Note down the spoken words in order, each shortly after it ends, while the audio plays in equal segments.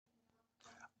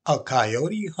A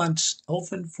coyote hunts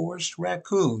elfin forest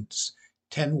raccoons,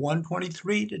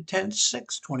 10-1-23 to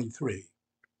 10-6-23.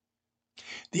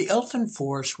 The elfin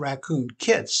forest raccoon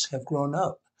kits have grown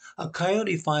up. A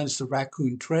coyote finds the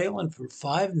raccoon trail and for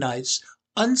 5 nights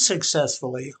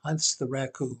unsuccessfully hunts the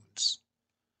raccoons.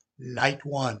 Night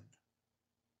 1.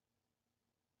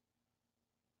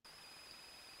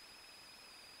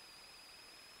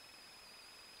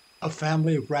 A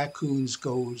family of raccoons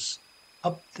goes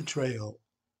up the trail.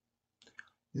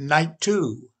 Night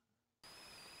 2.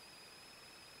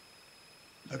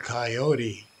 The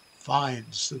coyote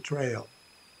finds the trail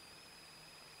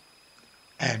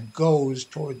and goes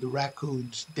toward the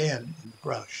raccoon's den in the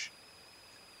brush.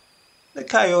 The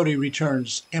coyote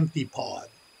returns empty-pawed.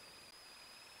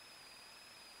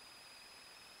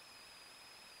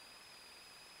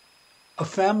 A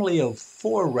family of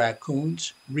 4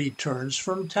 raccoons returns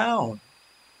from town.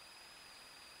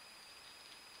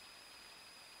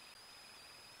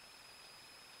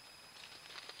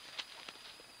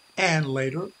 And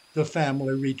later, the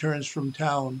family returns from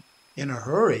town in a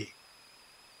hurry.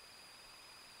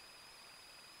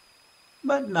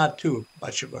 But not too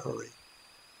much of a hurry.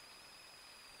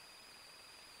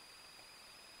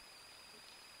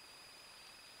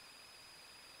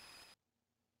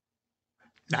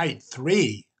 Night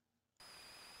 3.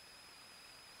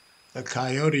 The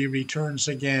coyote returns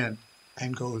again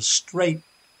and goes straight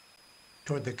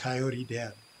toward the coyote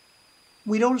den.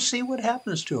 We don't see what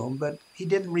happens to him, but he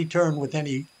didn't return with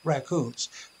any raccoons.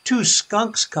 2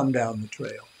 skunks come down the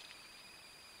trail.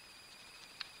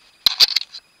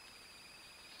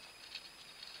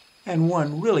 And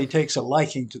one really takes a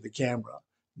liking to the camera.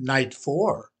 Night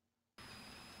 4.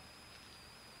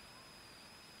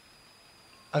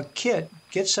 A kit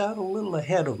gets out a little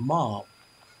ahead of mom.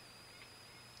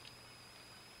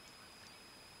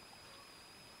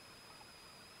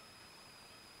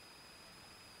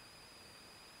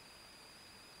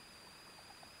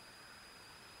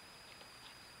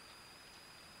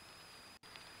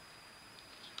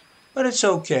 But it's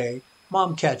okay.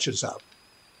 Mom catches up.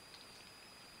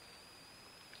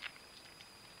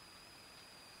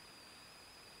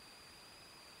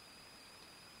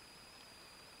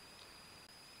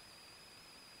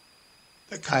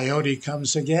 The coyote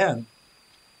comes again.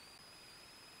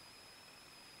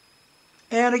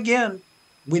 And again,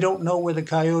 we don't know where the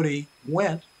coyote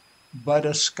went, but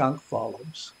a skunk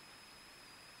follows.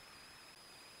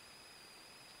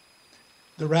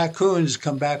 The raccoons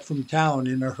come back from town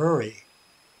in a hurry.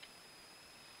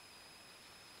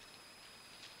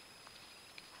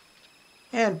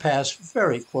 And pass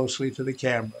very closely to the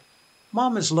camera.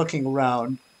 Mom is looking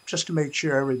around just to make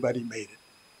sure everybody made it.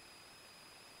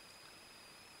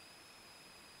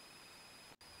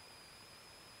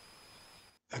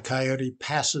 The coyote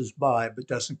passes by but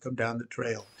doesn't come down the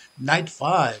trail. Night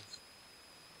 5.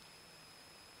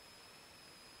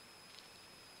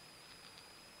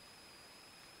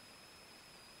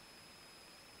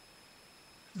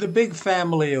 The big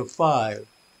family of 5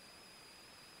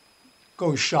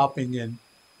 goes shopping in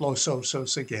Los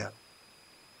Osos again.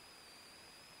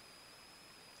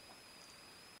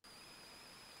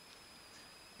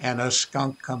 And a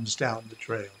skunk comes down the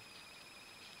trail.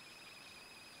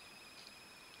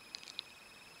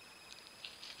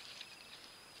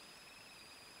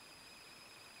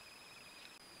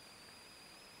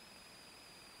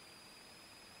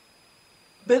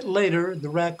 A bit later, the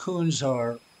raccoons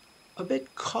are a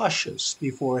bit cautious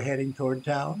before heading toward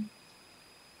town.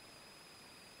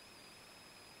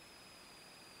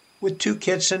 With 2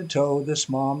 kits in tow, this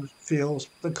mom feels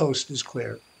the coast is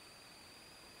clear.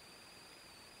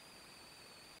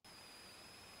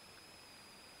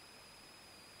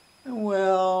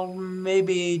 Well,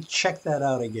 maybe check that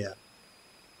out again.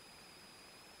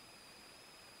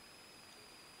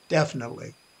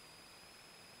 Definitely.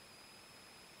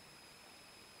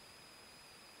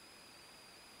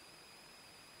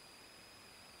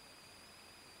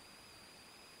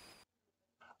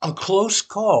 A close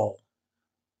call.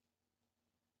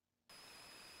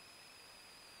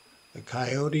 The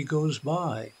coyote goes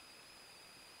by.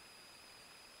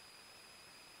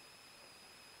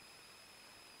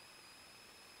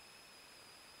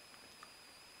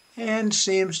 And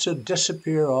seems to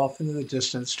disappear off into the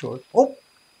distance toward... Oh!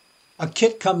 A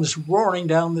kit comes roaring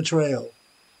down the trail,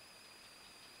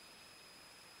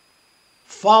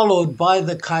 followed by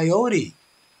the coyote.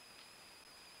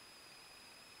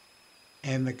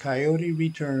 And the coyote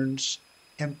returns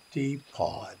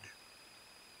empty-pawed.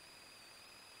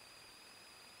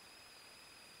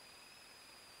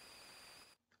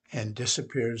 and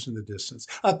disappears in the distance.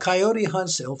 A coyote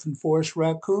hunts elfin forest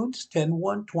raccoons.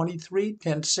 10-1-23,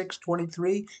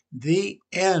 10-6-23. The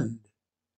end.